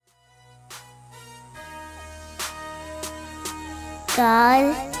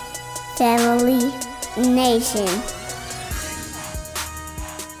God, family, nation.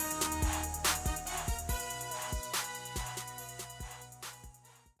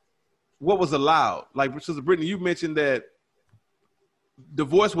 What was allowed? Like, Sister Brittany, you mentioned that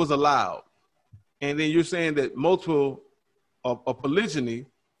divorce was allowed. And then you're saying that multiple polygyny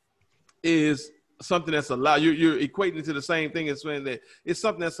is something that's allowed. You're equating it to the same thing as saying that it's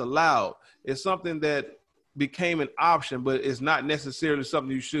something that's allowed. It's something that became an option, but it's not necessarily something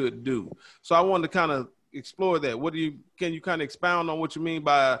you should do. So I wanted to kind of explore that. Can you kind of expound on what you mean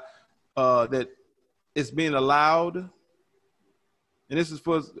by that it's being allowed? And this is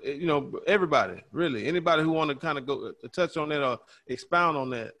for, everybody, really. Anybody who want to kind of go touch on that or expound on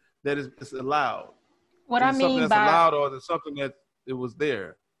that it's allowed. What is I mean by allowed, or is it something that it was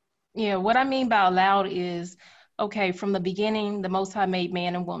there? Yeah, what I mean by allowed is, okay, from the beginning, the Most High made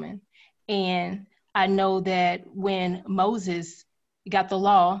man and woman. And I know that when Moses got the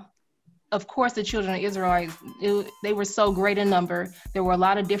law, of course, the children of Israel, they were so great in number. There were a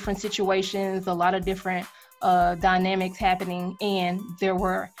lot of different situations, a lot of different dynamics happening. And there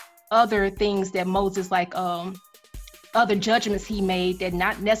were other things that Moses, like other judgments he made that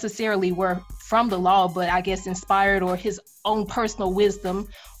not necessarily were from the law, but I guess inspired or his own personal wisdom,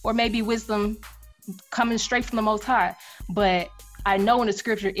 or maybe wisdom coming straight from the Most High. But I know in the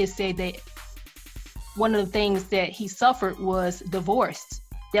scripture it said that one of the things that he suffered was divorce.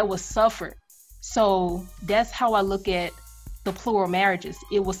 That was suffered. So that's how I look at the plural marriages.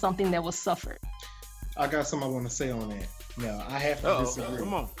 It was something that was suffered. I got something I want to say on that. Now I have to disagree.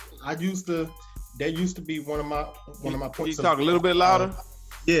 Come on. That used to be one of my points. Can you talk a little bit louder?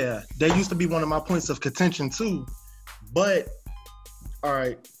 Yeah, that used to be one of my points of contention too. But all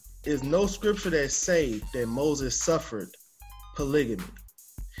right, there's no scripture that say that Moses suffered polygamy.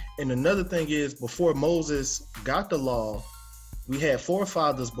 And another thing is, before Moses got the law, we had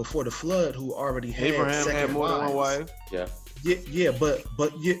forefathers before the flood who already had Abraham had more than one wife. Yeah, but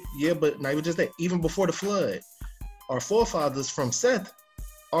not even just that. Even before the flood, our forefathers from Seth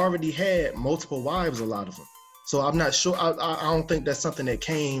already had multiple wives, a lot of them. So I'm not sure. I don't think that's something that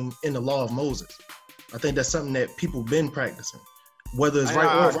came in the law of Moses. I think that's something that people been practicing, whether it's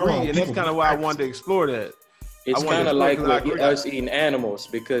right or wrong. And that's kind of why I wanted to explore that. It's kind of like us eating animals,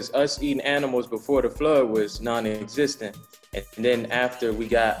 because us eating animals before the flood was non-existent. And then after we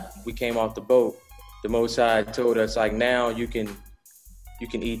came off the boat, the Most High told us, like, now you can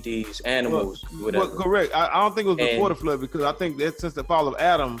eat these animals. Well, correct. I don't think it was before the flood, because I think that since the fall of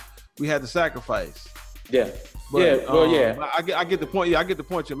Adam, we had to sacrifice. Yeah. But, I get the point. Yeah, I get the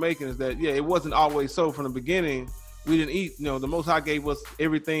point you're making is that, it wasn't always so from the beginning. We didn't eat, the Most High gave us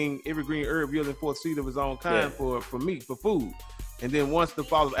everything, every green herb yielding forth seed of his own kind for meat, for food. And then once the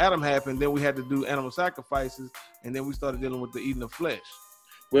fall of Adam happened, then we had to do animal sacrifices, and then we started dealing with the eating of flesh.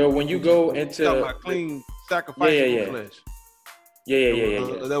 Well, when you go into clean sacrifice of flesh.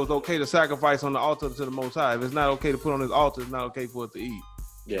 Yeah. That was okay to sacrifice on the altar to the Most High. If it's not okay to put on his altar, it's not okay for it to eat.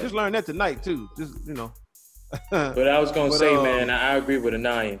 Yeah. Just learn that tonight too. Just But I was gonna say, man, I agree with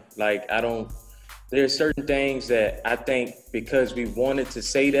Anaya. Like, there's certain things that I think because we wanted to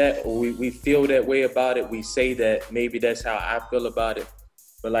say that, or we feel that way about it, we say that maybe that's how I feel about it.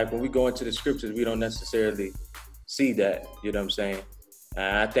 But like when we go into the scriptures, we don't necessarily see that. You know what I'm saying?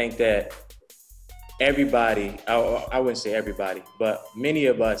 I think that everybody, I wouldn't say everybody, but many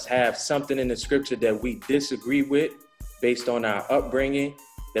of us have something in the scripture that we disagree with based on our upbringing,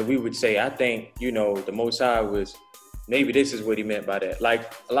 that we would say, I think, the Most High was, maybe this is what he meant by that.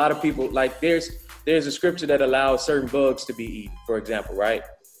 Like a lot of people, like there's a scripture that allows certain bugs to be eaten, for example, right?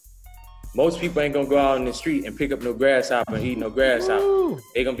 Most people ain't gonna go out in the street and pick up no grasshopper and eat no grasshopper.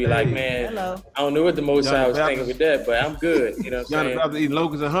 They're gonna be like, man, I don't know what the Most High was thinking with that, but I'm good. You know what I'm saying? Johnny eating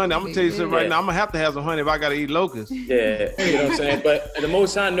locusts and honey. I'm gonna tell you something right now. I'm gonna have to have some honey if I gotta eat locusts. Yeah, you know what I'm saying? But the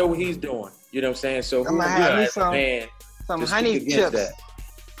Most High know what he's doing. You know what I'm saying? So I'm gonna have me some honey chips.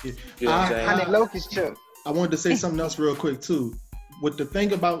 You know what I'm saying? Honey locust chips. I wanted to say something else real quick too. With the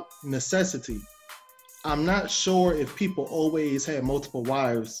thing about necessity, I'm not sure if people always had multiple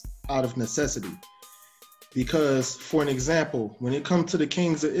wives out of necessity. Because, for an example, when it comes to the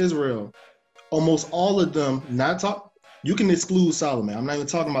kings of Israel, almost all of them, you can exclude Solomon. I'm not even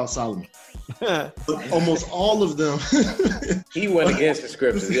talking about Solomon. But almost all of them. He went against the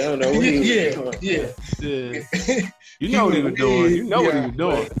scriptures. I don't know what he was doing. Yeah. You know what he was doing. You know what he was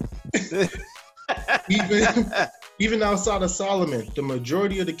doing. Even outside of Solomon, the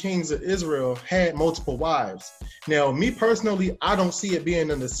majority of the kings of Israel had multiple wives. Now, me personally, I don't see it being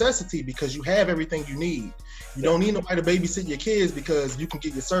a necessity because you have everything you need. You don't need nobody to babysit your kids because you can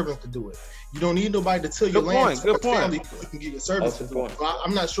get your servants to do it. You don't need nobody to till your land to your family because you can get your servants to do it. So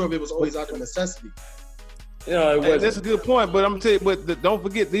I'm not sure if it was always out of necessity. You know, it that's a good point, but I'm gonna tell you, but don't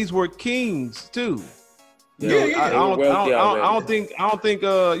forget these were kings too. I don't think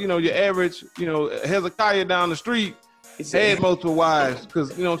you know, your average, you know, Hezekiah down the street had multiple wives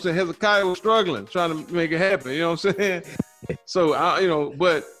because, you know what I'm saying, Hezekiah was struggling trying to make it happen. You know what I'm saying? So you know,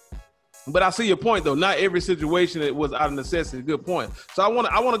 but I see your point though. Not every situation it was out of necessity. Good point. So I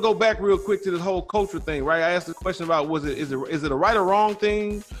want to go back real quick to this whole culture thing, right? I asked the question about is it a right or wrong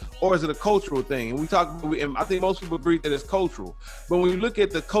thing, or is it a cultural thing? And I think most people agree that it's cultural. But when you look at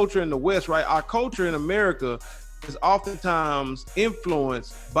the culture in the West, right, our culture in America is oftentimes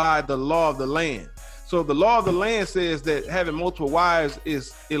influenced by the law of the land. So if the law of the land says that having multiple wives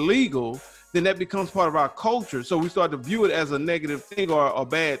is illegal, then that becomes part of our culture. So we start to view it as a negative thing or a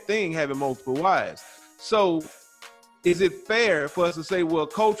bad thing, having multiple wives. So is it fair for us to say, well,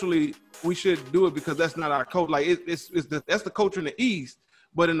 culturally, we should do it because that's not our culture? Like that's the culture in the East,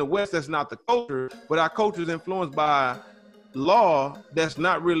 but in the West, that's not the culture. But our culture is influenced by law that's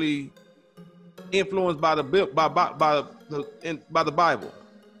not really influenced by the Bible.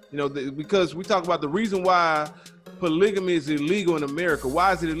 You know, because we talk about the reason why polygamy is illegal in America.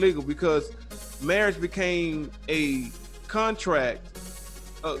 Why is it illegal? Because marriage became a contract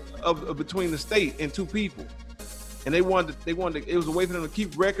of between the state and two people, and they wanted. It was a way for them to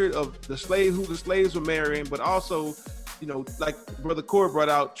keep record of who the slaves were marrying, but also, you know, like Brother Corey brought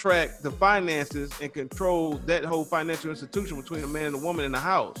out, track the finances and control that whole financial institution between a man and a woman in the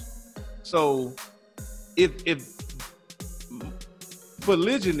house. So, if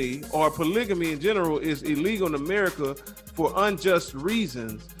polygyny or polygamy in general is illegal in America for unjust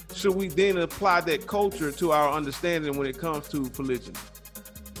reasons, should we then apply that culture to our understanding when it comes to polygyny?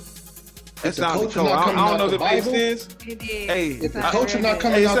 That sounds cool. I don't know if it makes sense. It is. Hey, if the culture not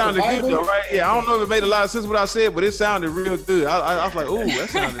coming out the Bible, good though, right? Yeah, I don't know if it made a lot of sense what I said, but it sounded real good. I was like, ooh,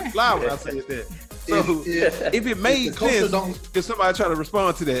 that sounded fly when I said that. So if it made sense, if somebody try to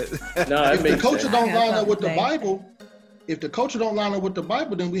respond to that. No, if the culture don't line up with the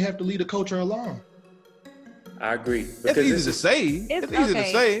Bible, then we have to leave the culture alone. I agree. It's easy to say. It's easy to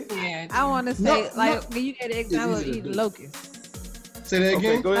say. Yeah. I want to say, you get an example of eating locusts. Say that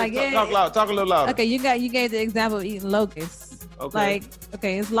again. Okay, go ahead. Talk a little louder. Okay, you gave the example of eating locusts. Okay. Like,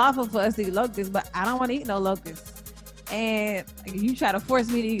 okay, it's lawful for us to eat locusts, but I don't want to eat no locusts. And if you try to force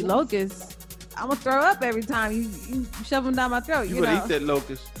me to eat locusts, I'm gonna throw up every time you shove them down my throat. You would eat that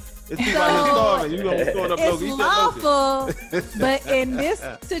locust. It's people out here starving. You gonna throw up locusts? It's lawful, but in this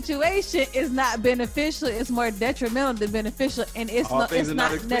situation, it's not beneficial. It's more detrimental than beneficial, and it's not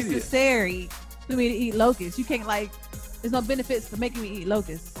necessary for me to eat locusts. You can't there's no benefits to making me eat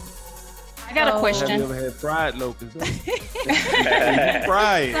locusts. I got a question. Have you ever had fried locusts?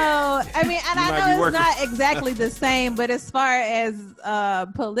 Fried. So, I mean, and I know it's not exactly the same, but as far as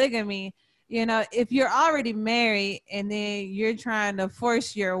polygamy, you know, if you're already married and then you're trying to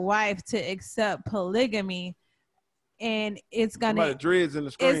force your wife to accept polygamy, and it's gonna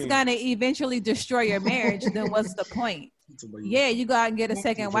eventually destroy your marriage, then what's the point? Yeah, you go out and get a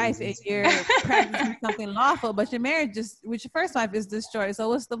second wife and you're practicing something lawful, but your marriage with your first wife is destroyed. So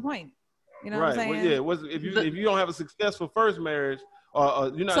what's the point? You know what I'm saying? Well, yeah. If you don't have a successful first marriage,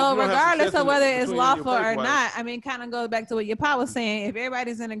 you're not. So regardless of whether it's lawful or not, I mean, kind of goes back to what your pa was saying. If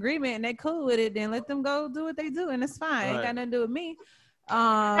everybody's in agreement and they're cool with it, then let them go do what they do, and it's fine. Right. Ain't got nothing to do with me.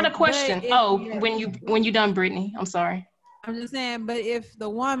 I got a question. When you done, Brittany? I'm sorry. I'm just saying, but if the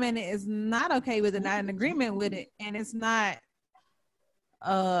woman is not okay with it, not in agreement with it, and it's not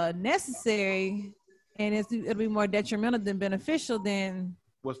necessary, and it'll be more detrimental than beneficial, then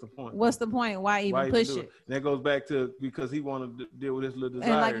what's the point? Why even push it? That goes back to because he wanted to deal with his little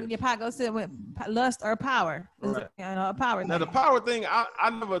desire. And like your Paco said, with lust or power, right. A power. Now thing. the power thing, I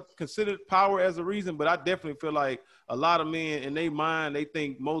never considered power as a reason, but I definitely feel like a lot of men in their mind, they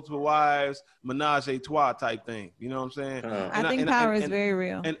think multiple wives, menage a trois type thing. You know what I'm saying? I think power is very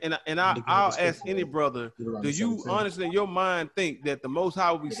real. And I'll ask any brother, do you honestly in your mind think that the Most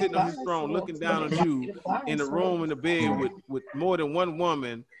High will be sitting on his throne looking down on you in the room in the bed with more than one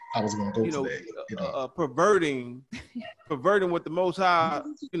woman, perverting what the Most High,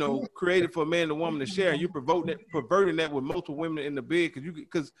 created for a man and a woman to share, and you perverting that with multiple women in the bed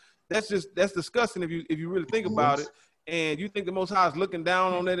because that's disgusting if you really think about it. And you think the Most High is looking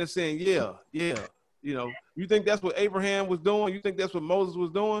down on that and saying, yeah. You think that's what Abraham was doing? You think that's what Moses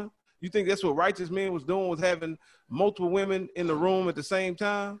was doing? You think that's what righteous men was doing, was having multiple women in the room at the same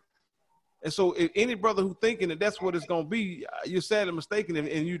time? And so if any brother who thinking that that's what it's going to be, you're sadly mistaken.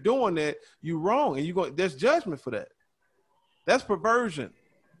 And you doing that, you wrong. And there's judgment for that. That's perversion.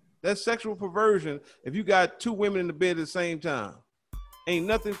 That's sexual perversion. If you got two women in the bed at the same time, ain't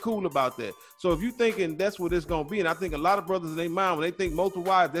nothing cool about that. So if you thinking that's what it's going to be, and I think a lot of brothers in their mind, when they think multiple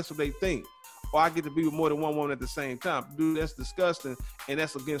wives, that's what they think. Or I get to be with more than one woman at the same time. Dude, that's disgusting. And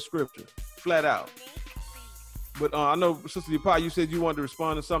that's against scripture, flat out. But I know, Sister Yapa, you said you wanted to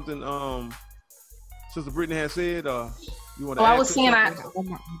respond to something Sister Brittany had said. You want to I was saying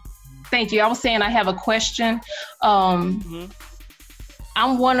thank you. I was saying I have a question. I'm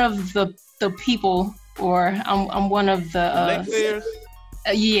one of the people, or I'm one of the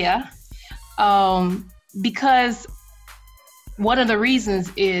yeah. Because one of the reasons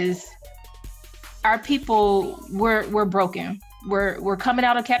is our people, we're broken. We're coming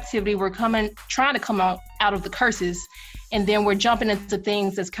out of captivity. We're trying to come out of the curses, and then we're jumping into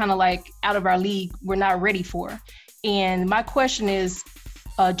things that's kind of like out of our league. We're not ready for. And my question is,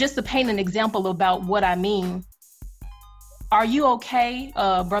 just to paint an example about what I mean. Are you okay,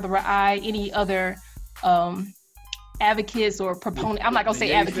 Brother Ra'ai? Any other advocates or proponents? I'm not gonna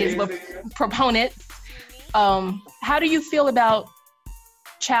say advocates, but proponents. How do you feel about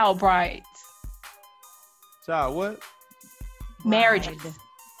child brides? Child what? Marriages.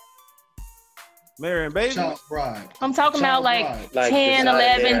 Marrying babies? Child bride. I'm talking about like 10,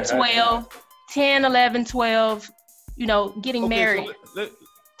 11, 12, 10, 11, 12, getting married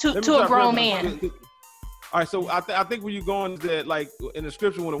to a grown man. All right, so I think where you're going is that, like, in the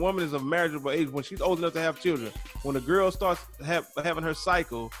scripture, when a woman is of marriageable age, when she's old enough to have children, when a girl starts having her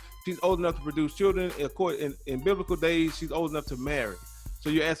cycle, she's old enough to produce children. In biblical days, she's old enough to marry. So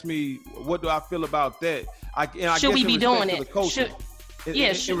you ask me, what do I feel about that? Should we be doing it?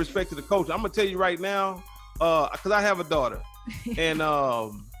 In respect to the culture, I'm gonna tell you right now, because I have a daughter, and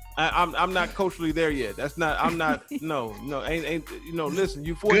I'm not culturally there yet. That's not. I'm not. No. Ain't. Listen,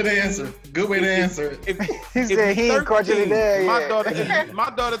 you 14. Good answer. Good way to answer it. He said he ain't culturally there yet. My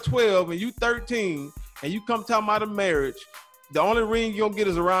daughter 12 and you 13, and you come talking about a marriage. The only ring you gonna get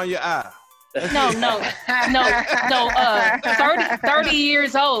is around your eye. No. 30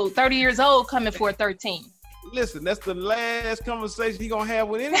 years old. 30 years old coming for 13. Listen, that's the last conversation he gonna have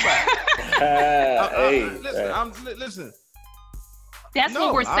with anybody. Listen. That's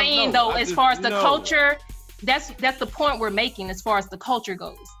what we're saying, though, as far as the culture. That's the point we're making as far as the culture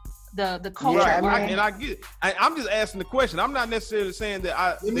goes. The culture. Right, I get it. I'm just asking the question. I'm not necessarily saying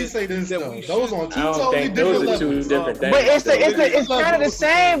that Let me say this, though. Those on two totally different levels. Two different things. But it's kind of the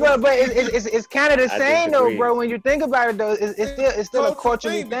same, bro. But it's kind of the same, though, bro. When you think about it, though, it's still a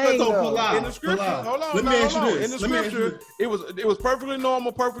cultural thing, though. In the scripture, hold on. In the scripture, it was perfectly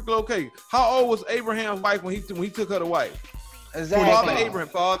normal, perfectly okay. How old was Abraham's wife when he took her to wife? Exactly.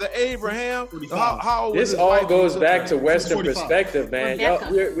 Father Abraham. How this all goes back to Western perspective, man.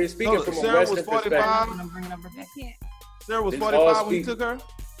 We're speaking from a Western perspective. Sarah was 45 when he took her?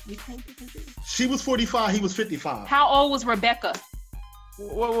 She was 45, he was 55. How old was Rebecca?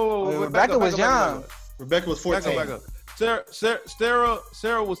 Whoa. Rebecca was young. Rebecca was 14. Sarah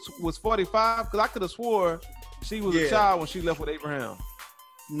was 45, because I could have swore she was a child when she left with Abraham.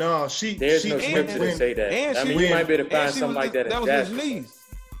 No, there's no scripture to say that. I mean, you might be able to find something like that. That was his niece.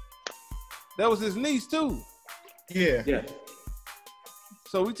 That was his niece too. Yeah.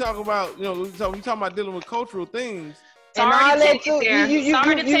 So we talk about, we talking about dealing with cultural things. And all that too.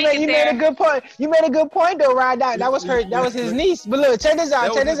 You made a good point. You made a good point though, right? That was her. That was his niece. But look, check this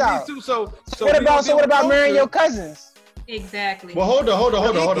out. So what about marrying your cousins? Exactly. Well, hold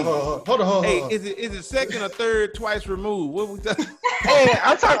on. Hey, is it second or third twice removed? What we talking? Hey,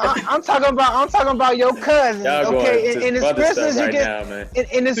 I'm talking about your cousins. Okay, in the scriptures you can.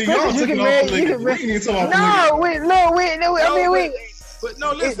 In the scriptures you can marry. No, wait. But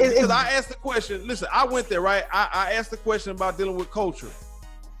no, listen, because I asked the question. Listen, I went there, right? I asked the question about dealing with culture.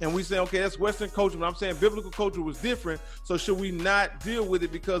 And we say, okay, that's Western culture, but I'm saying biblical culture was different. So should we not deal with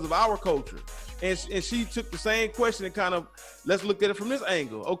it because of our culture? And she took the same question and kind of, let's look at it from this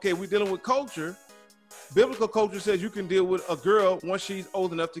angle. Okay, we're dealing with culture. Biblical culture says you can deal with a girl once she's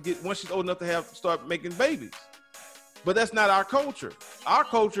old enough to start making babies. But that's not our culture. Our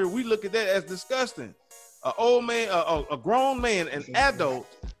culture, we look at that as disgusting. An old man, a grown man, an adult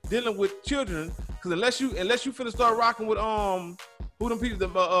dealing with children. Because unless you finna start rocking with who them people,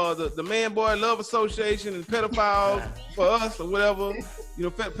 the Man Boy Love Association and pedophiles for us or whatever,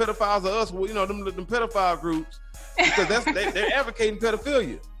 pedophiles are us, them pedophile groups, because they're advocating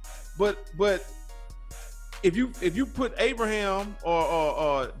pedophilia. But if you put Abraham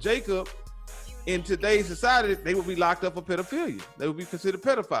or Jacob in today's society, they would be locked up for pedophilia. They would be considered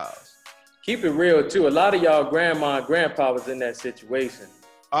pedophiles. keep it real too. A lot of y'all grandma and grandpa was in that situation.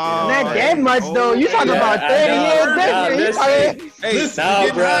 Not that much though. You talking about 30 years different.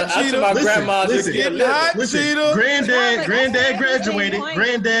 Granddad graduated.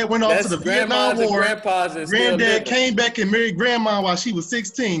 Granddad went off to the Vietnam War. Granddad came back and married grandma while she was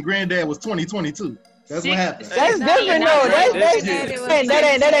 16. Granddad was 22. That's what happened. That's different though.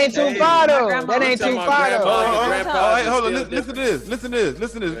 That ain't too far though. That ain't too far though. Hold on. Listen to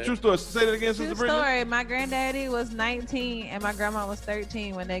this. True story. Say that again, Sister Brittany. True story. My granddaddy was 19 and my grandma was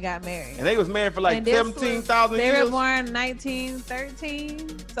 13 when they got married. And they was married for like 17,000 years. They were born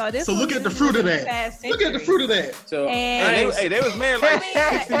 1913. So look at the fruit of that. Look at the fruit of that. So they was married like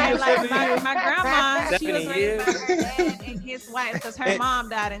 60 years. My grandma, she was raised by her dad and his wife because her mom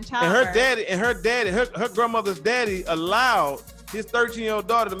died in childbirth. And her grandmother's daddy allowed his 13-year-old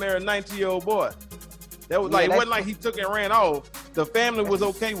daughter to marry a 19-year-old boy. That was it wasn't like he took and ran off. The family was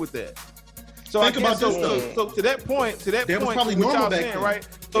okay with that. So think about this though. So to that point, was probably what normal y'all back saying, then. right?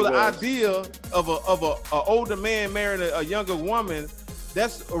 So the idea of a older man marrying a younger woman,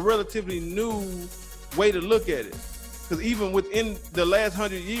 that's a relatively new way to look at it. Because even within the last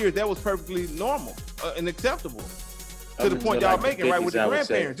 100 years, that was perfectly normal and acceptable. To the point y'all making, right, with the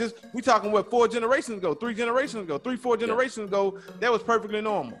grandparents. Just we talking 4 generations ago, 3 generations ago, 4 generations ago, that was perfectly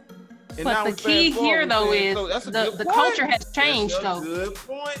normal. And but the key here though is the culture has changed though. Good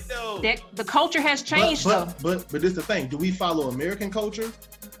point though. The culture has changed though. But this is the thing. Do we follow American culture?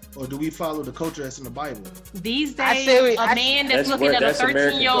 Or do we follow the culture that's in the Bible? These days, a man that's looking at a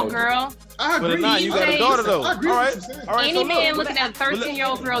 13-year-old girl. I agree. You got a daughter though. I agree. All right. Any man looking at a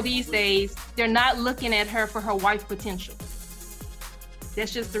 13-year-old girl these days, they're not looking at her for her wife potential.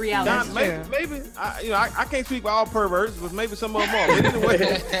 That's just the reality. Maybe I can't speak for all perverts, but maybe some of them are. But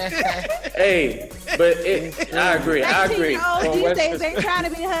anyway. Hey, but I agree. These days ain't trying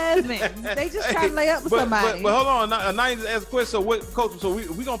to be husbands. They just trying to lay up with somebody. But hold on, now you just ask a question. So what culture? So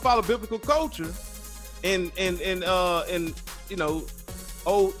we gonna follow biblical culture, and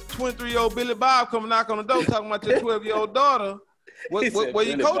old 23-year-old Billy Bob come knock on the door talking about your 12-year-old daughter. Where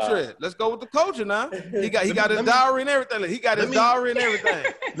your culture at? Let's go with the culture now. He got his dowry and everything.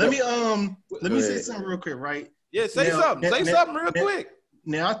 Let me say something real quick, right? Yeah, say something real quick.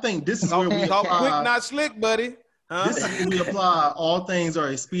 Now I think this is where we talk quick, not slick, buddy. This is where we apply all things are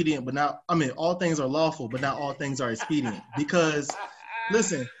expedient, all things are lawful, but not all things are expedient. Because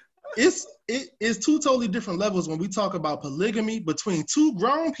listen, it's 2 totally different levels when we talk about polygamy between 2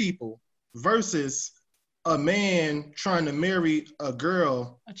 grown people versus a man trying to marry a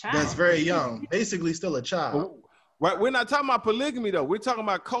girl that's very young, basically still a child. Right, we're not talking about polygamy though. We're talking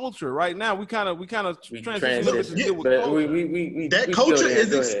about culture right now. We kind of transition a little bit to deal with culture. That culture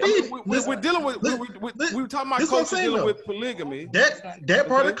is expedient. We're dealing with. We were talking about culture dealing with polygamy. That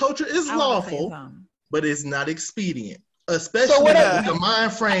part of culture is lawful, but it's not expedient. Especially with the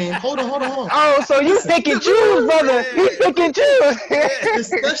mind frame. Hold on. Oh, so you pick and choose, brother. You pick and choose.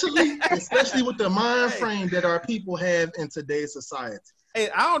 especially with the mind frame that our people have in today's society. Hey,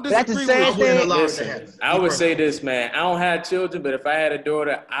 I don't disagree with you. Listen, I would say this, man. I don't have children, but if I had a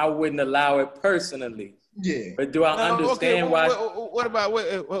daughter, I wouldn't allow it personally. Yeah. But do I understand why? What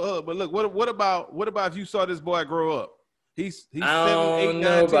about if you saw this boy grow up? He's 7, 8, 9, 10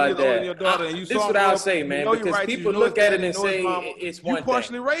 years older than your daughter, and you this is what I'll say, man, because people look at it and say it's one thing. You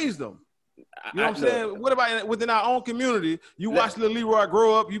partially raised them. You know what I'm saying? What about within our own community? You watch little Leroy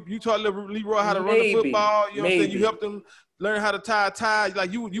grow up. You taught little Leroy how to run the football. You know what I'm saying? You helped him learn how to tie a tie.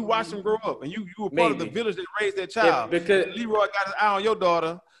 Like you watched him grow up, and you were part of the village that raised that child. Because Leroy got his eye on your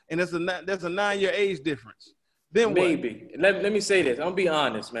daughter, and there's a 9-year age difference. Then maybe. Let me say this. I'm gonna be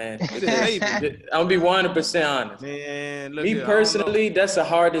honest, man. I'm gonna be 100% honest. Man, me personally, that's a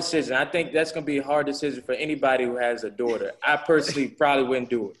hard decision. I think that's gonna be a hard decision for anybody who has a daughter. I personally probably wouldn't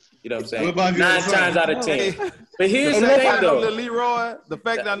do it. You know what I'm saying? 9 times out of 10. But here's the thing, though. Leroy, the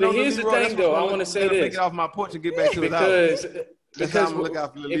fact that I know here's the thing, though. I want to say this. Take it off my porch and get back to his house. Because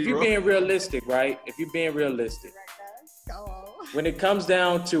if you're being realistic, right? If you're being realistic, when it comes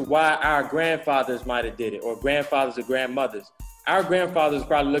down to why our grandfathers might have did it, or grandfathers or grandmothers, our grandfathers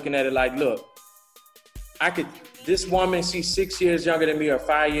probably looking at it like, look, this woman, she's 6 years younger than me or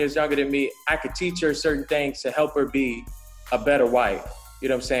 5 years younger than me. I could teach her certain things to help her be a better wife. You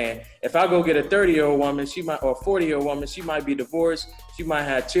know what I'm saying? If I go get a 30-year-old woman, or a 40-year-old woman, she might be divorced. She might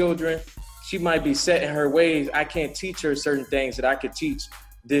have children. She might be set in her ways. I can't teach her certain things that I could teach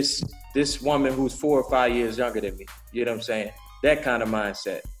this woman who's 4 or 5 years younger than me. You know what I'm saying? That kind of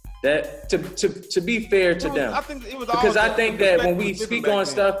mindset. That to be fair to them. I think that when we speak on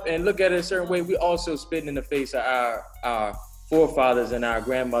stuff and look at it a certain way, we also spit in the face of our forefathers and our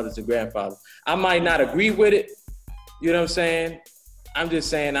grandmothers and grandfathers. I might not agree with it. You know what I'm saying? I'm just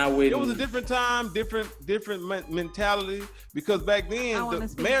saying I wouldn't. It was a different time, different mentality, because back then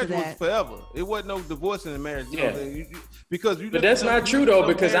the marriage was forever. It wasn't no divorce in the marriage. Yeah. But that's not true though,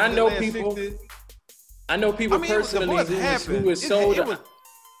 because I know people. I know people personally who were sold.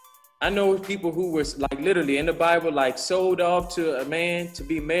 I know people who were like literally in the Bible, like sold off to a man to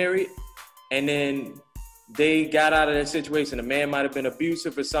be married, and then they got out of that situation. The man might have been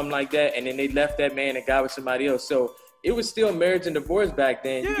abusive or something like that, and then they left that man and got with somebody else. So it was still marriage and divorce back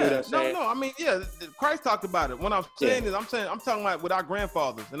then. You get what I'm saying? No. I mean, Christ talked about it. What I'm saying is, I'm talking about with our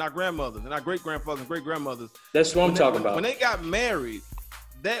grandfathers and our grandmothers and our great grandfathers and great grandmothers. That's what I'm talking about. When they got married,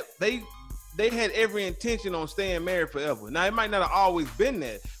 that they had every intention on staying married forever. Now, it might not have always been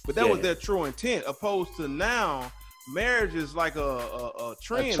that, but that was their true intent. Opposed to now, marriage is like a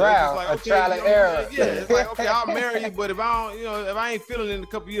trend. A trial and error. Yeah, it's like, okay, I'll marry you, but if I ain't feeling it in a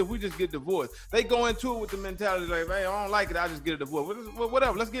couple years, we just get divorced. They go into it with the mentality like, hey, I don't like it, I'll just get a divorce.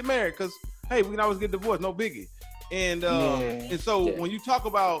 Whatever, let's get married, because hey, we can always get divorced, no biggie. And so when you talk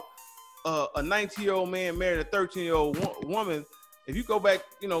about a 19-year-old man married a 13-year-old woman, if you go back,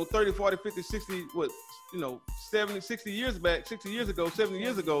 30, 40, 50, 60, 70, 60 years back, 60 years ago, 70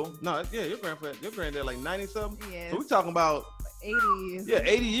 years ago. No, your granddad like 90 something. Yeah. So we talking about 80 years. Yeah,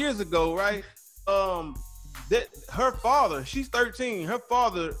 80 years ago, right? That her father, she's 13. Her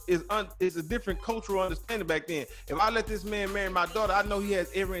father is a different cultural understanding back then. If I let this man marry my daughter, I know he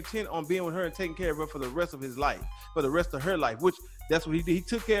has every intent on being with her and taking care of her for the rest of his life, for the rest of her life. Which that's what he did. He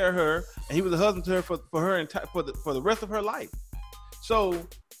took care of her, and he was a husband to her for her for the rest of her life. So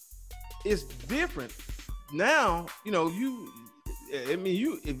it's different now. If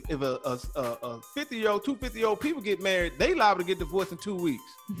a 50-year-old, two 50-year-old people get married, they liable to get divorced in 2 weeks.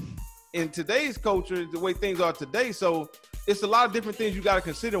 In today's culture, the way things are today, so it's a lot of different things you got to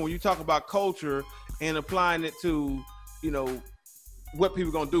consider when you talk about culture and applying it to, what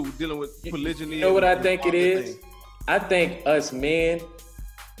people gonna do dealing with polygyny. You know what I think it is? I think us men,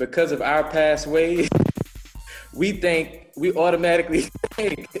 because of our past ways, we automatically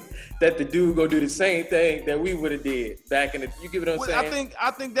think that the dude gonna do the same thing that we would have did back in the. You get what I'm saying?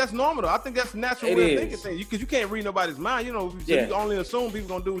 I think that's normal though. I think that's natural way of thinking things, because you can't read nobody's mind. So you only assume people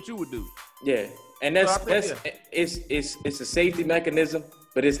gonna do what you would do. Yeah, and it's a safety mechanism,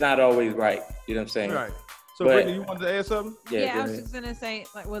 but it's not always right. You know what I'm saying? Right. So, Brittany, you wanted to add something? Yeah, I was just gonna say,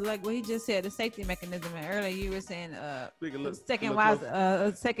 like what he just said, the safety mechanism. And earlier, you were saying,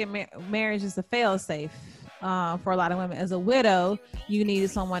 second marriage is a fail safe. For a lot of women, as a widow, you needed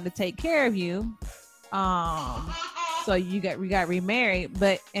someone to take care of you. So we got remarried.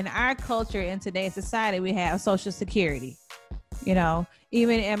 But in our culture, in today's society, we have Social Security.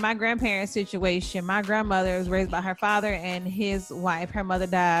 Even in my grandparents' situation, my grandmother was raised by her father and his wife. Her mother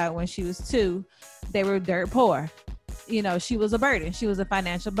died when she was 2. They were dirt poor. She was a burden. She was a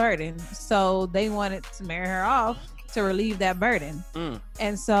financial burden. So they wanted to marry her off to relieve that burden.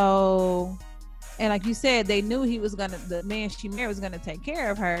 And so... And like you said, they knew the man she married was gonna take care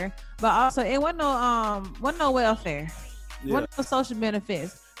of her, but also it wasn't no welfare, wasn't no social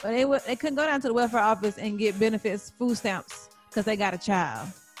benefits. But they couldn't go down to the welfare office and get benefits, food stamps, because they got a child.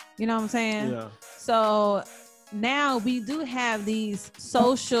 You know what I'm saying? Yeah. So now we do have these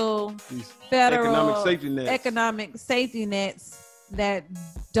federal economic safety nets that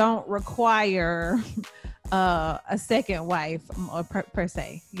don't require a second wife per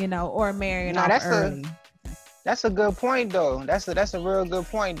se, or marrying off early. That's a good point though. That's a real good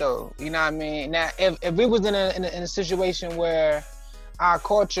point though. You know what I mean? Now, if we was in a situation where our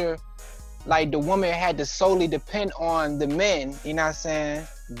culture, like the woman had to solely depend on the men, you know what I'm saying?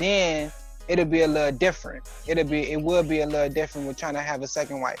 Then it'll be a little different. It would be a little different with trying to have a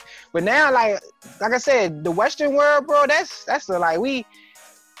second wife. But now, like I said, the Western world, bro, that's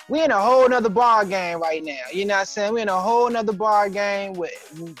we in a whole nother ball game right now. You know what I'm saying? We in a whole nother ball game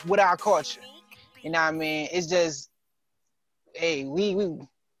with our culture. You know what I mean? It's just, hey, we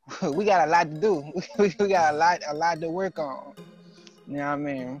got a lot to do. We got a lot to work on. You know what I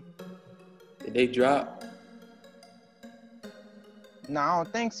mean? Did they drop? No, I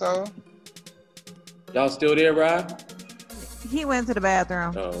don't think so. Y'all still there, Rob? He went to the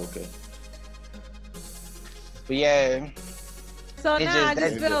bathroom. Oh, okay. But yeah. So now I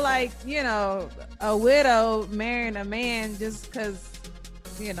just feel like, a widow marrying a man just because,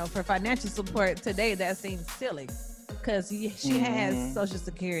 for financial support today, that seems silly, because she has Social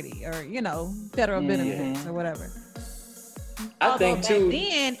Security or, federal benefits or whatever. I think too.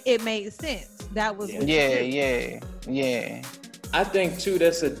 Then it made sense. That was yeah. I think too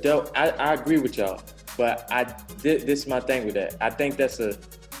that's I agree with y'all, But this is my thing with that. I think that's a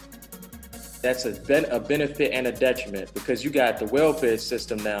benefit and a detriment, because you got the welfare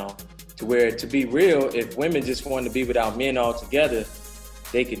system now to where, to be real, if women just wanted to be without men altogether,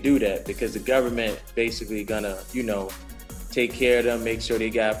 they could do that, because the government basically gonna, take care of them, make sure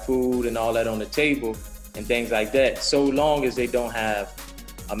they got food and all that on the table and things like that, so long as they don't have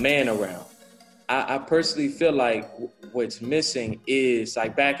a man around. I personally feel like what's missing is,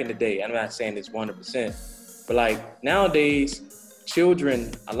 like back in the day, I'm not saying it's 100%, but like nowadays,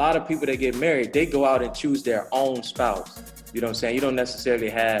 children, a lot of people that get married, they go out and choose their own spouse. You know what I'm saying? You don't necessarily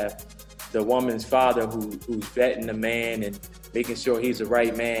have the woman's father who's vetting the man and making sure he's the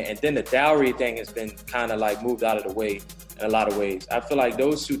right man. And then the dowry thing has been kind of like moved out of the way in a lot of ways. I feel like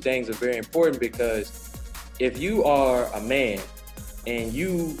those two things are very important, because if you are a man and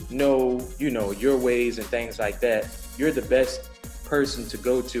you know your ways and things like that, you're the best person to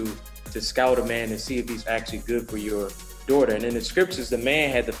go to scout a man and see if he's actually good for your daughter. And in the scriptures, the man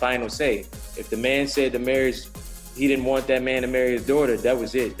had the final say. If the man said the marriage, he didn't want that man to marry his daughter, that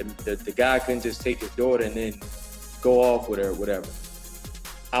was it. The guy couldn't just take his daughter and then go off with her or whatever.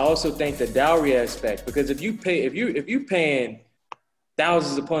 I also think the dowry aspect, because if you paying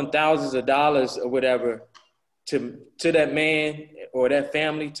thousands upon thousands of dollars or whatever to that man or that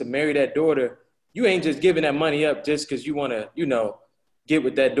family to marry that daughter, you ain't just giving that money up just because you want to, get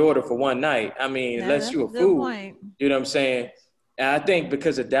with that daughter for one night. I mean, unless you're a fool. Point. You know what I'm saying? And I think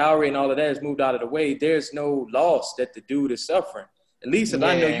because of dowry and all of that has moved out of the way, there's no loss that the dude is suffering. At least if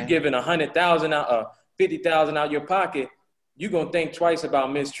I know you're giving 100,000 out, 50,000 out your pocket, you're gonna think twice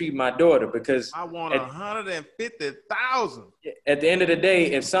about mistreating my daughter, because I want 150,000. At the end of the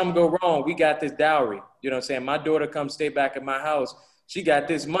day, if something go wrong, we got this dowry. You know what I'm saying? My daughter comes stay back at my house. She got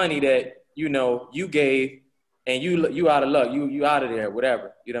this money that you gave, and you out of luck. You out of there,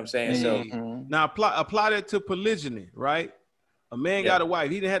 whatever. You know what I'm saying? Mm-hmm. So now apply that to polygyny, right? A man got a wife.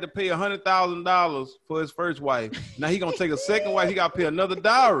 He didn't have to pay $100,000 for his first wife. Now he gonna take a second wife. He got to pay another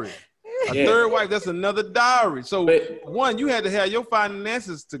dowry. A third wife, that's another dowry. So one, you had to have your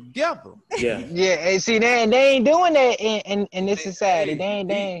finances together. Yeah. Yeah. And see, they ain't doing that in this society. They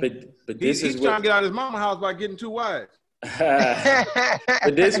ain't. But this he's is trying to get out of his mama's house by getting 2 wives.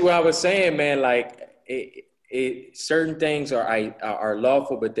 But this is what I was saying, man. Like certain things are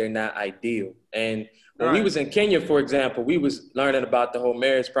lawful, but they're not ideal. And when we was in Kenya, for example, we was learning about the whole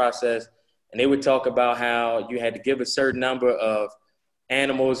marriage process, and they would talk about how you had to give a certain number of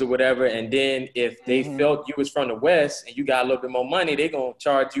animals or whatever, and then if they felt you was from the West and you got a little bit more money, they gonna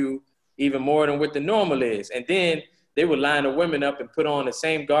charge you even more than what the normal is. And then they would line the women up and put on the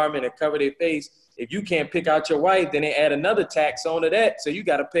same garment and cover their face. If you can't pick out your wife, then they add another tax onto that, so you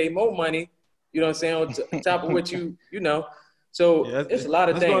got to pay more money. You know what I'm saying? On top of what you know. So it's a lot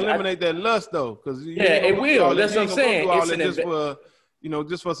of things. It's gonna eliminate that lust though, because it will. That's what I'm saying.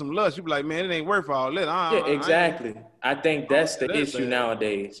 Just for some lust, you be like, man, it ain't worth all that. Exactly. I think that's the issue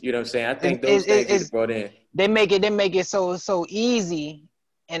nowadays. You know what I'm saying? I think those things get brought in. They make it so easy,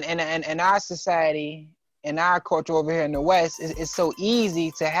 in our society, in our culture over here in the West, it's so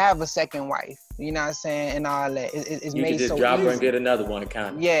easy to have a second wife. You know what I'm saying? And all that. It's you made can just so drop easy. her and get another one,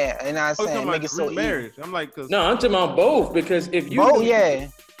 kind of. Yeah, and I'm saying make it so marriage. easy. I'm like, no, I'm talking about both, because if you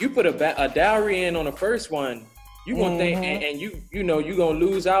you put a dowry in on the first one, you gonna think, and you gonna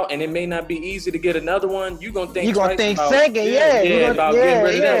lose out, and it may not be easy to get another one. You gonna think about, second, about getting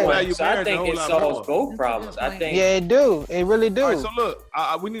rid of that one. So I think it solves both problems. I think. Yeah, it do. It really do. All right, so look,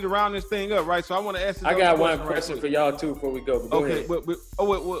 we need to round this thing up, right? So I want to ask. I got one question for y'all too before we go. Go ahead.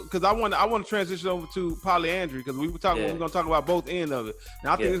 Because I want to transition over to polyandry, because we were talking. We're gonna talk about both ends of it.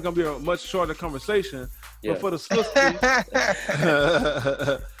 Now I think it's gonna be a much shorter conversation. But for the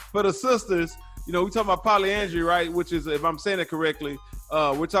sisters, we talking about polyandry, right? Which is, if I'm saying it correctly,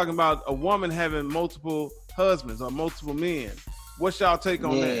 we're talking about a woman having multiple husbands or multiple men. What's y'all take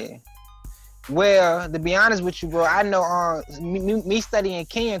on that? Well, to be honest with you, bro, I know me studying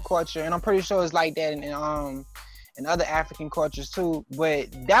Kenyan culture, and I'm pretty sure it's like that in other African cultures too. But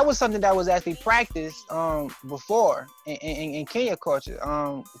that was something that was actually practiced before in Kenya culture,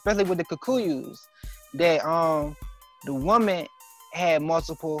 especially with the Kikuyus, that the woman had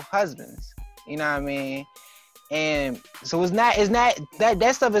multiple husbands. You know what I mean? And so it's not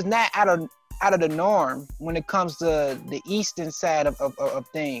that stuff is not out of the norm when it comes to the eastern side of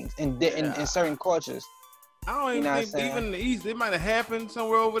things in certain cultures. I don't even think even in the East, it might have happened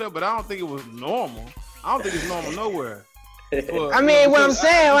somewhere over there, but I don't think it was normal. I don't think it's normal nowhere. I mean, what I'm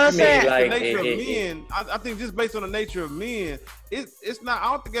saying, like, the nature of men, I think just based on the nature of men, it's not.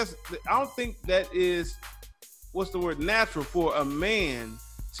 I don't think that is, what's the word, natural for a man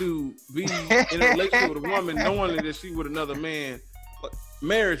to be in a relationship with a woman knowing that she with another man,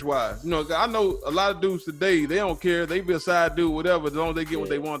 marriage-wise. You know, I know a lot of dudes today, they don't care. They be a side dude, whatever, as long as they get what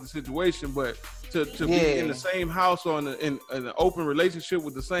they want in the situation. But to be in the same house or in an open relationship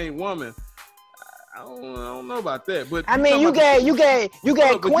with the same woman, I don't know about that. But I mean, you got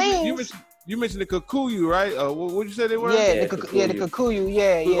queens. You mentioned the Kikuyu, right? What you say they were? Yeah, the Kikuyu.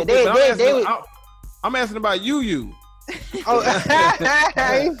 Yeah. I'm asking about you. Oh,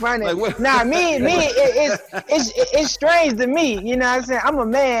 you funny. Like, it's strange to me. You know what I'm saying? I'm a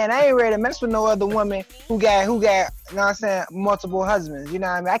man. I ain't ready to mess with no other woman who got, you know what I'm saying, multiple husbands. You know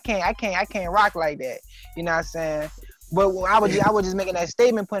what I mean? I can't rock like that. You know what I'm saying? But I was just making that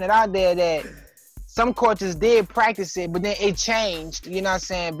statement, putting it out there that some cultures did practice it, but then it changed, you know what I'm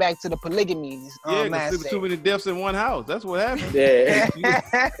saying, back to the polygamy. Yeah, because there were too many deaths in one house. That's what happened. Yeah.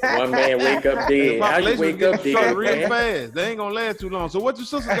 One man wake up dead. How you wake up dead? Real fast. They ain't gonna last too long. So what your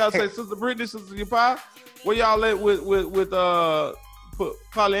sister got to say? Sister Brittany, Sister Yapa? Where y'all at with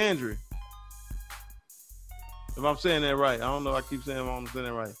polyandry? If I'm saying that right. I don't know. I keep saying I'm saying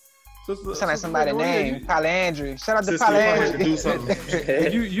that right. Sound like somebody's name, polyandry. Shout out to polyandry. Do something.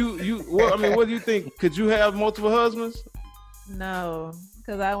 What do you think? Could you have multiple husbands? No,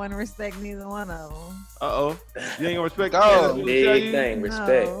 because I wouldn't respect neither one of them. You ain't gonna respect. Big thing,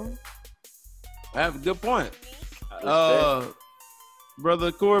 respect. No. I have a good point.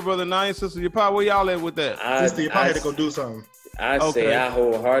 Brother Corey, Brother Nine, Sister Yapa, where y'all at with that? Sister Yapa had to go do something. I say I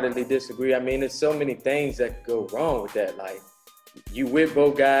wholeheartedly disagree. I mean, there's so many things that could go wrong with that. Like, you with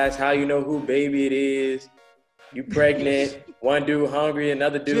both guys, how you know who baby it is? You pregnant, one dude hungry,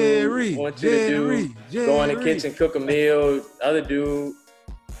 another dude want you to go in the kitchen, cook a meal. Other dude,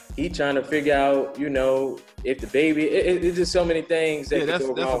 he trying to figure out, you know, if the baby. It's just so many things that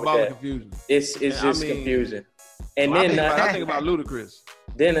could go wrong with that. Confusion. It's just confusing. And then I think about ludicrous.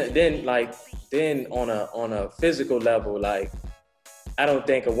 Then on a physical level, like, I don't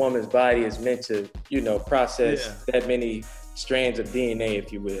think a woman's body is meant to, you know, process that many strands of DNA,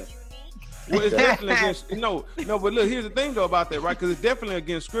 if you will. Well, it's definitely against, but look, here's the thing though about that, right? Because it's definitely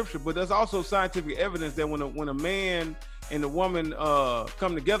against scripture, but there's also scientific evidence that when a man and a woman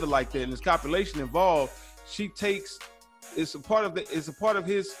come together like that and there's copulation involved, it's a part of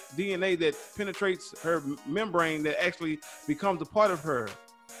his DNA that penetrates her membrane that actually becomes a part of her.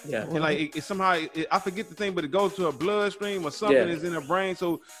 Yeah. And like it somehow, I forget the thing, but it goes to her bloodstream or something is in her brain.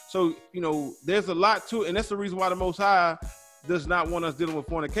 So there's a lot to it, and that's the reason why the Most High does not want us dealing with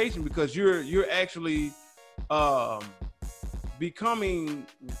fornication, because you're actually becoming,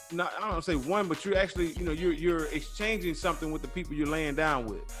 not, I don't want to say one, but you're actually, you're exchanging something with the people you're laying down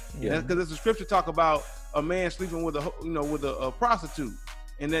with. Yeah. Because there's a scripture talk about a man sleeping with a prostitute,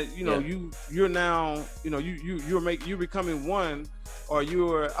 and that you're now you're becoming one, or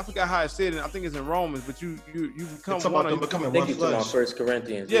I forgot how it said it. I think it's in Romans, but you become one. About becoming one flesh. 1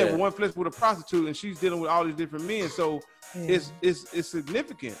 Corinthians. Yeah, one flesh with a prostitute, and she's dealing with all these different men. So it's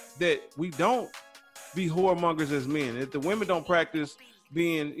significant that we don't be whoremongers as men. If the women don't practice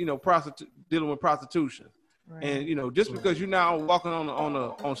being dealing with prostitution, right. And just because you're now walking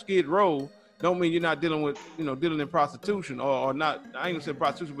on Skid Row, don't mean you're not dealing with dealing in prostitution or not. I ain't gonna say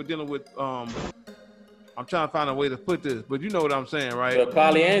prostitution, but dealing with I'm trying to find a way to put this, but you know what I'm saying, right? But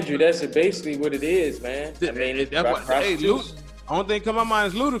polyandry, that's basically what it is, man. I mean, prostitution. Only thing come to my mind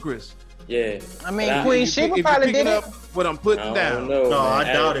is ludicrous. Yeah. I mean, Queen Sheba probably did it. What I'm putting down. No, I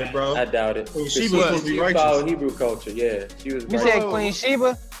doubt it, bro. I doubt it. Queen Sheba was be righteous. Followed Hebrew culture, yeah. She was. You said Queen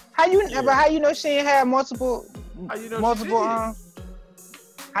Sheba. How you know she ain't had multiple? How you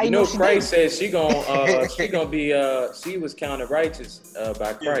know Christ says she gonna be she was counted righteous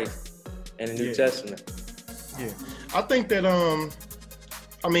by Christ in the New Testament. Yeah, I think that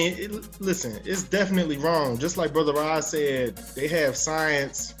listen, it's definitely wrong. Just like Brother Rod said, they have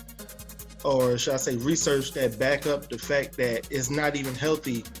science, or should I say research, that back up the fact that it's not even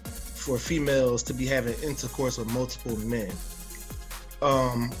healthy for females to be having intercourse with multiple men.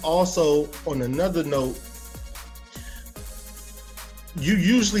 Also, on another note, you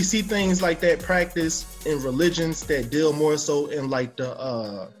usually see things like that practiced in religions that deal more so in like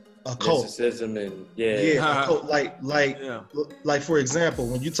the occult. Mysticism and occult. Like for example,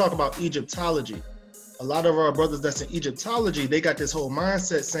 when you talk about Egyptology, a lot of our brothers that's in Egyptology, they got this whole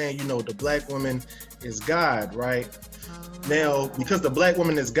mindset saying, the black woman is God, right? Now, because the black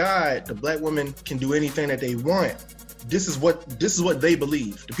woman is God, the black woman can do anything that they want. This is what they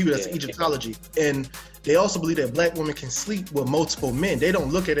believe, the people that's in Egyptology. And they also believe that black women can sleep with multiple men. They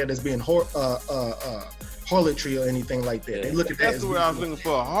don't look at it as being harlotry or anything like that. They look at that. That's the word I was looking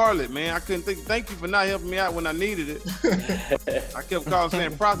for, a harlot, man. I couldn't think. Thank you for not helping me out when I needed it. I kept calling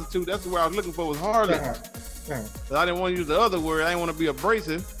saying prostitute. That's the word I was looking for, was harlot. But I didn't want to use the other word. I didn't want to be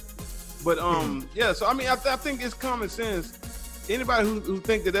abrasive. But yeah. So I mean, I think it's common sense. Anybody who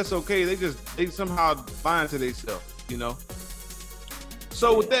think that that's okay, they somehow bind to themselves, you know.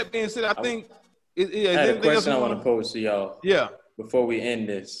 So with that being said, I think I had a question I want to pose to y'all. Yeah. Before we end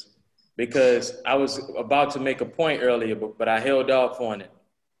this, because I was about to make a point earlier, but I held off on it.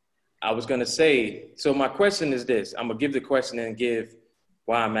 I was going to say, so my question is this. I'm going to give the question and give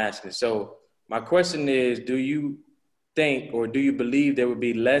why I'm asking. So my question is, do you think or do you believe there would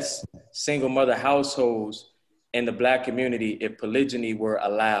be less single mother households in the Black community if polygyny were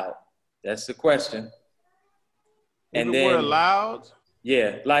allowed? That's the question. And then, were allowed?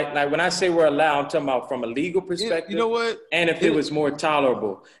 Yeah, like when I say we're allowed, I'm talking about from a legal perspective. You know what? And if it was more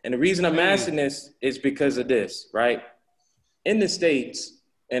tolerable. And the reason I'm asking this is because of this, right? In the States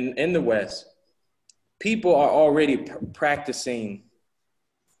and in the West, people are already practicing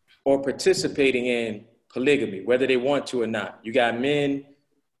or participating in polygamy, whether they want to or not. You got men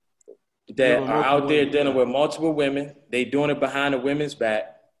that are out there dealing with multiple women. They doing it behind the women's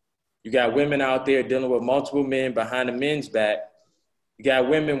back. You got women out there dealing with multiple men behind the men's back. You got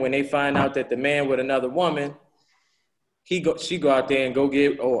women, when they find out that the man with another woman, she go out there and go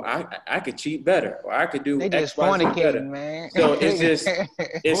get, I could cheat better, or I could do they X, just Y, Z better. Man. So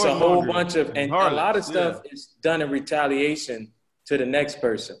it's a whole bunch of, and a lot of stuff is done in retaliation to the next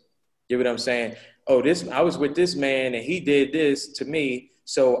person. You know what I'm saying? I was with this man and he did this to me,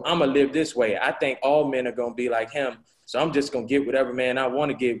 so I'm gonna live this way. I think all men are gonna be like him, so I'm just gonna get whatever man I want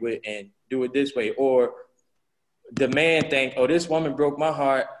to get with and do it this way. Or the man think, this woman broke my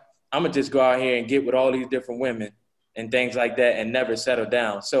heart, I'm gonna just go out here and get with all these different women and things like that and never settle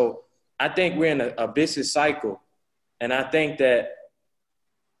down. So I think we're in a vicious cycle. And I think that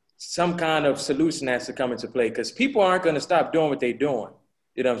some kind of solution has to come into play, because people aren't gonna stop doing what they're doing.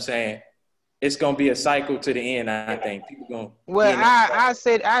 You know what I'm saying? It's gonna be a cycle to the end, I think. People gonna. Well, I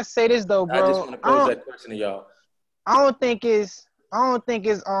say this though, bro. I just want to pose that question to y'all. I don't think it's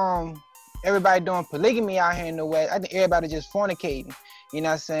everybody doing polygamy out here in the West. I think everybody just fornicating. You know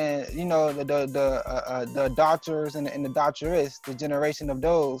what I'm saying? You know, the doctors and the doctoresses, the generation of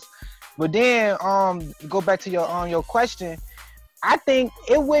those. But then go back to your question. I think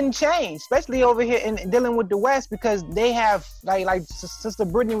it wouldn't change, especially over here in dealing with the West, because they have, like Sister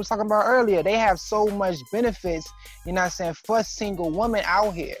Brittany was talking about earlier, they have so much benefits, you know what I'm saying, for single women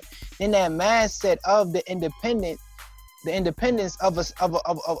out here. Then that mindset of the independence of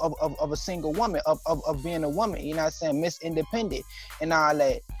a single woman, of being a woman, you know what I'm saying, Miss Independent and all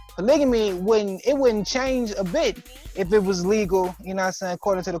that. Polygamy wouldn't change a bit if it was legal, you know what I'm saying,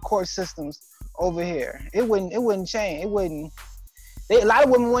 according to the court systems over here. It wouldn't change. A lot of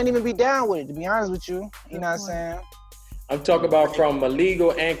women wouldn't even be down with it, to be honest with you. You know what I'm saying? I'm talking about from a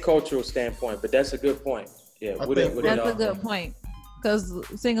legal and cultural standpoint, but that's a good point. Yeah, that's a good point. Because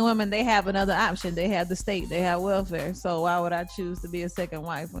single women, they have another option. They have the state. They have welfare. So why would I choose to be a second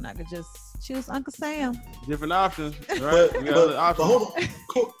wife when I could just choose Uncle Sam? Different options, right? But hold on,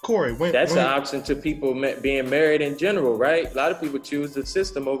 Corey. That's an option to people being married in general, right? A lot of people choose the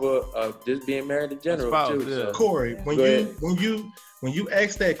system over just being married in general too. Yeah. So. Corey, when you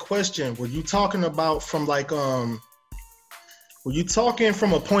asked that question, were you talking about from were you talking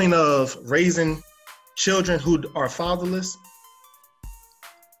from a point of raising children who are fatherless?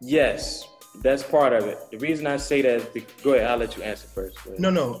 Yes, that's part of it. The reason I say that is go ahead, I'll let you answer first.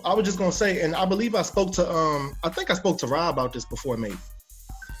 No, I was just gonna say, and I believe I spoke to I think I spoke to Rob about this before, maybe.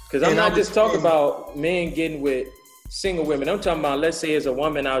 Because I'm not just talking about men getting with single women. I'm talking about, let's say there's a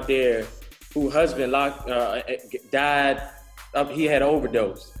woman out there whose husband died, he had an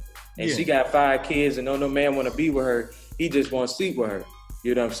overdose, and she got 5 kids, and no man want to be with her. He just want to sleep with her.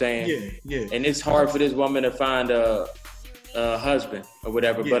 You know what I'm saying? Yeah. And it's hard for this woman to find a husband or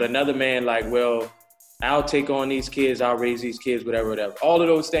whatever. But another man like, well, I'll take on these kids, I'll raise these kids, whatever. All of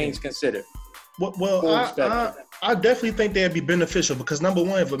those things considered. Well, I definitely think that'd be beneficial, because number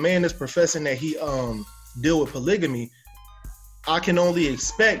one, if a man is professing that he deal with polygamy, I can only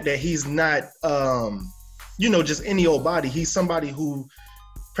expect that he's not just any old body. He's somebody who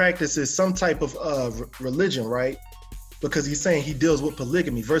practices some type of religion, right? Because he's saying he deals with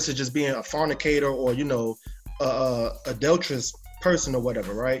polygamy versus just being a fornicator or adulterous person or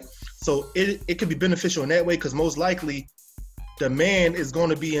whatever, right? So it could be beneficial in that way, because most likely the man is going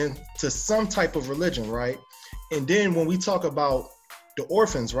to be into some type of religion, right? And then when we talk about the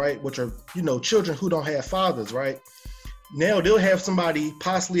orphans, right, which are children who don't have fathers, right? now they'll have somebody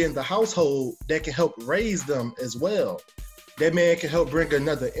possibly in the household that can help raise them as well. That man can help bring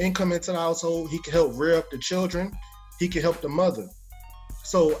another income into the household. He can help rear up the children. He can help the mother.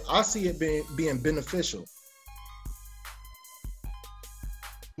 So I see it being beneficial.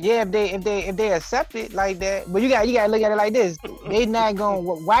 Yeah, if they accept it like that, but you got to look at it like this. They not going.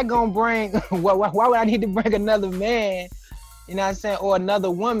 Why gonna bring? Why would I need to bring another man? You know what I'm saying, or another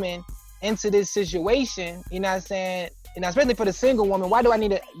woman into this situation? You know what I'm saying. And especially for the single woman, why do I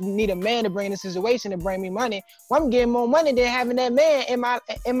need a man to bring in this situation to bring me money? Well, I'm getting more money than having that man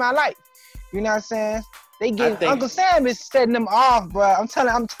in my life. You know what I'm saying? They get Uncle Sam is setting them off, bro. I'm talking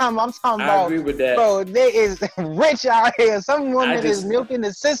about. I agree with that, bro. They is rich out here. Some woman is milking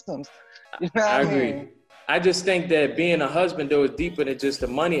the systems. You know what I agree. mean? I just think that being a husband though is deeper than just the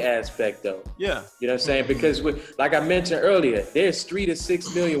money aspect though. Yeah. You know what I'm saying? Because like I mentioned earlier, there's 3 to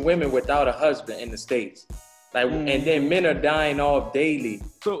 6 million women without a husband in the States. Like, and then men are dying off daily.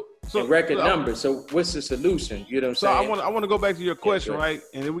 So in record numbers. So what's the solution? You know what I'm saying? I want to go back to your question, right?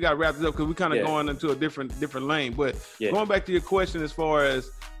 And then we got to wrap this up because we kind of going into a different lane. But going back to your question as far as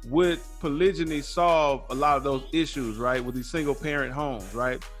would polygyny solve a lot of those issues, right, with these single parent homes,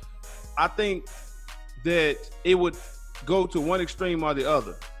 right? I think that it would go to one extreme or the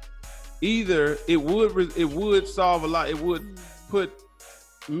other. Either it would solve a lot. It would put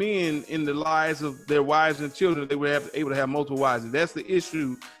men in the lives of their wives and children. They would have able to have multiple wives. And that's the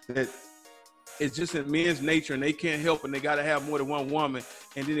issue, that it's just in men's nature and they can't help and they got to have more than one woman.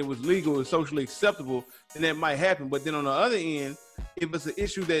 And then it was legal and socially acceptable, then that might happen. But then on the other end, if it's an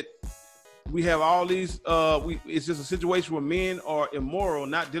issue that we have all these, it's just a situation where men are immoral,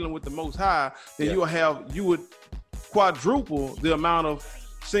 not dealing with the Most High, then you would quadruple the amount of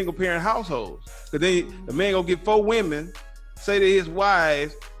single parent households. Because then the man gonna get 4 women, say that his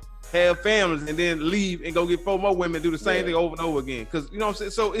wives have families, and then leave and go get 4 more women, do the same thing over and over again. Because you know what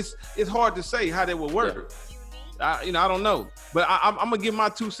I'm saying. So it's hard to say how that would work. I don't know, but I'm gonna give my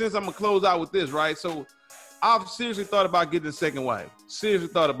 2 cents. I'm gonna close out with this, right? So I've seriously thought about getting a second wife. Seriously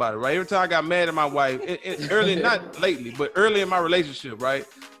thought about it, right? Every time I got mad at my wife, early, not lately, but early in my relationship, right?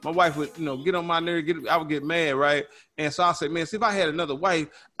 My wife would, get on my nerve, I would get mad, right? And so I said, man, see, if I had another wife,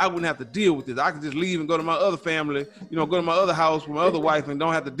 I wouldn't have to deal with this. I could just leave and go to my other family, go to my other house with my other wife and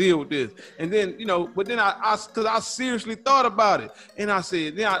don't have to deal with this. And then, but then because I seriously thought about it. And I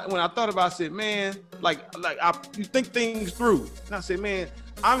said, when I thought about it, I said, man, you think things through. And I said, man,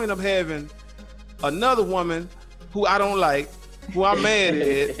 I'm end up having another woman who I don't like, who I'm mad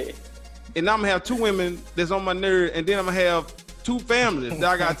at, and I'm gonna have 2 women that's on my nerve, and then I'm gonna have 2 families that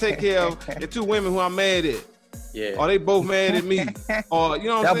I gotta take care of, and 2 women who I'm mad at. Yeah. Or they both mad at me. Or you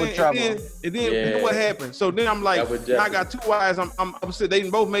know what I'm saying? Trouble. And then what happened? So then I'm like, I got 2 wives, I'm upset. They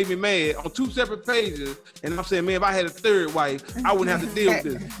both made me mad on 2 separate pages. And I'm saying, man, if I had a 3rd wife, I wouldn't have to deal with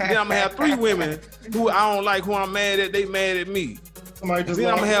this. And then I'm gonna have 3 women who I don't like, who I'm mad at, they mad at me. Then I'm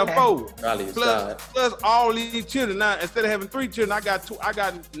gonna have 4. Plus all these children. Now instead of having 3 children, I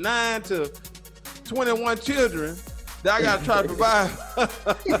got 9 to 21 children that I gotta try to provide.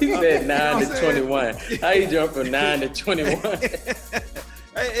 He said 9 to 21. How you jump from 9 to 21?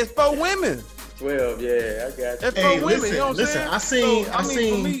 It's 4 women. 12, yeah, I got you. It's 4 women. You know what I'm saying? I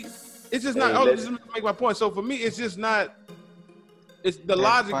seen. For me, it's just not. Just make my point. So for me, it's just not. It's the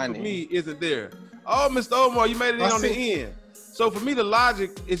logic for me isn't there. Oh, Mr. Omar, you made it in on the end. So for me, the logic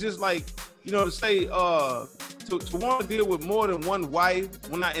is just like, to say, to want to deal with more than one wife,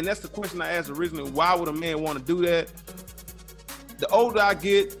 and that's the question I asked originally, why would a man want to do that? The older I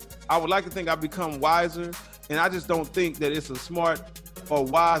get, I would like to think I become wiser, and I just don't think that it's a smart or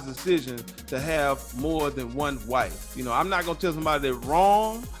wise decision to have more than one wife. I'm not going to tell somebody they're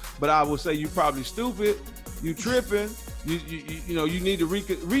wrong, but I will say you probably stupid, you tripping, you need to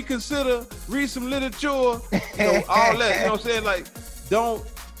reconsider, read some literature, all that. You know what I'm saying? Like,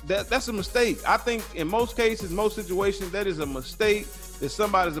 that's a mistake. I think in most cases, most situations, that is a mistake that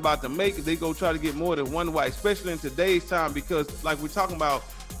somebody's about to make if they go try to get more than one wife, especially in today's time, because like we're talking about,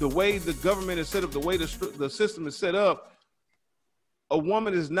 the way the government is set up, the way the system is set up, a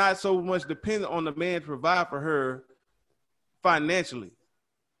woman is not so much dependent on the man to provide for her financially.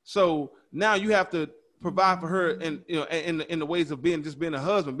 So now you have to provide for her in the ways of being a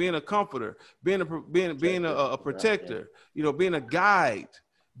husband, being a comforter, being a protector, being a guide,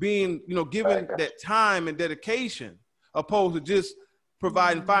 being given that time and dedication, opposed to just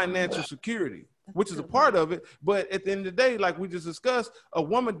providing financial security, which is a part of it. But at the end of the day, like we just discussed, a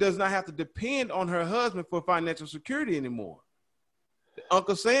woman does not have to depend on her husband for financial security anymore.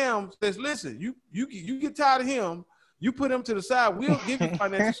 Uncle Sam says, listen, you get tired of him, you put him to the side, we'll give you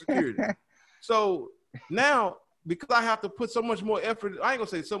financial security. So now because I have to put so much more effort. I ain't gonna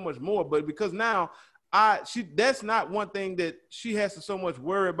say so much more, but because now that's not one thing that she has to so much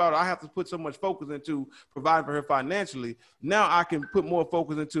worry about. I have to put so much focus into providing for her financially. Now I can put more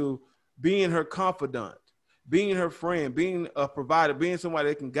focus into being her confidant, being her friend, being a provider, being somebody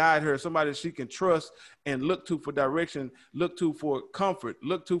that can guide her, somebody that she can trust and look to for direction, look to for comfort,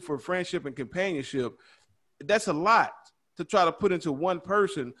 look to for friendship and companionship. That's a lot to try to put into one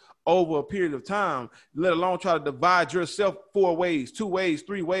person over a period of time, let alone try to divide yourself 4 ways, 2 ways,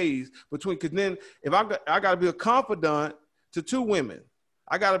 3 ways between. Because then if I got to be a confidant to 2 women,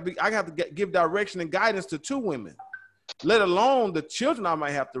 I have to give direction and guidance to 2 women, let alone the children I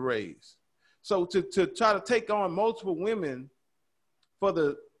might have to raise. So to try to take on multiple women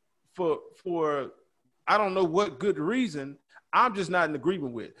for I don't know what good reason, I'm just not in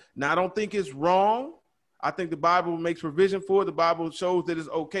agreement with. Now, I don't think it's wrong. I think the Bible makes provision for it. The Bible shows that it's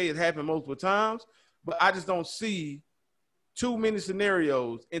okay. It happened multiple times, but I just don't see too many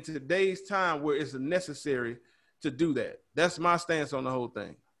scenarios in today's time where it's necessary to do that. That's my stance on the whole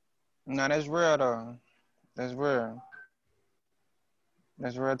thing. No, that's real though. That's real.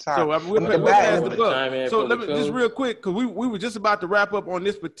 That's real talk. So we'll pass the buck. So let me just real quick, because we were just about to wrap up on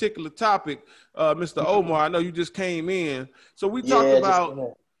this particular topic, Mr. Omar. I know you just came in. So we talked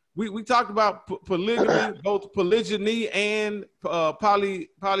about we talked about polygamy, both polygyny and polyandry.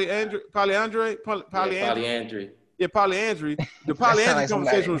 Yeah, polyandry. The polyandry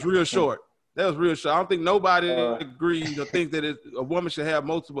conversation was real short. That was real short. I don't think nobody agrees or thinks that a woman should have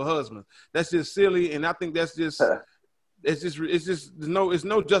multiple husbands. That's just silly, and I think that's just it's just there's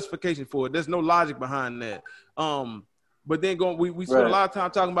no justification for it. There's no logic behind that. But then we spent a lot of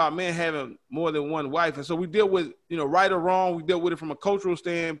time talking about men having more than one wife, and so we deal with right or wrong. We deal with it from a cultural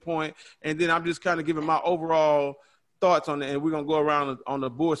standpoint, and then I'm just kind of giving my overall thoughts on it, and we're gonna go around on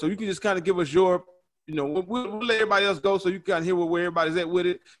the board. So you can just kind of give us your, we'll let everybody else go, so you can kind of hear where everybody's at with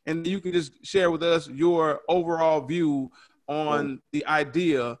it, and you can just share with us your overall view on the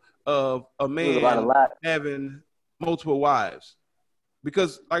idea of a man having multiple wives.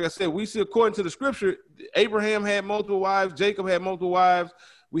 Because, like I said, we see according to the scripture, Abraham had multiple wives, Jacob had multiple wives.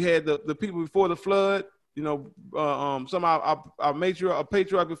 We had the people before the flood. Some our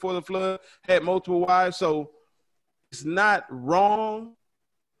patriarch before the flood had multiple wives. So it's not wrong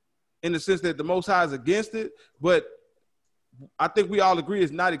in the sense that the Most High is against it, but I think we all agree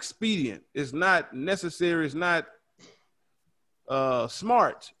it's not expedient. It's not necessary. It's not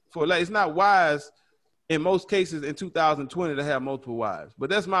smart it's not wise in most cases in 2020 to have multiple wives. But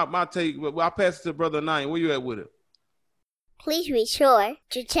that's my take. I'll pass it to Brother Nine. Where you at with it? Please be sure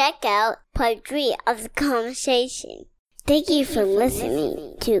to check out part 3 of the conversation. Thank you for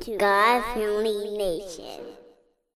listening to God Family Nation.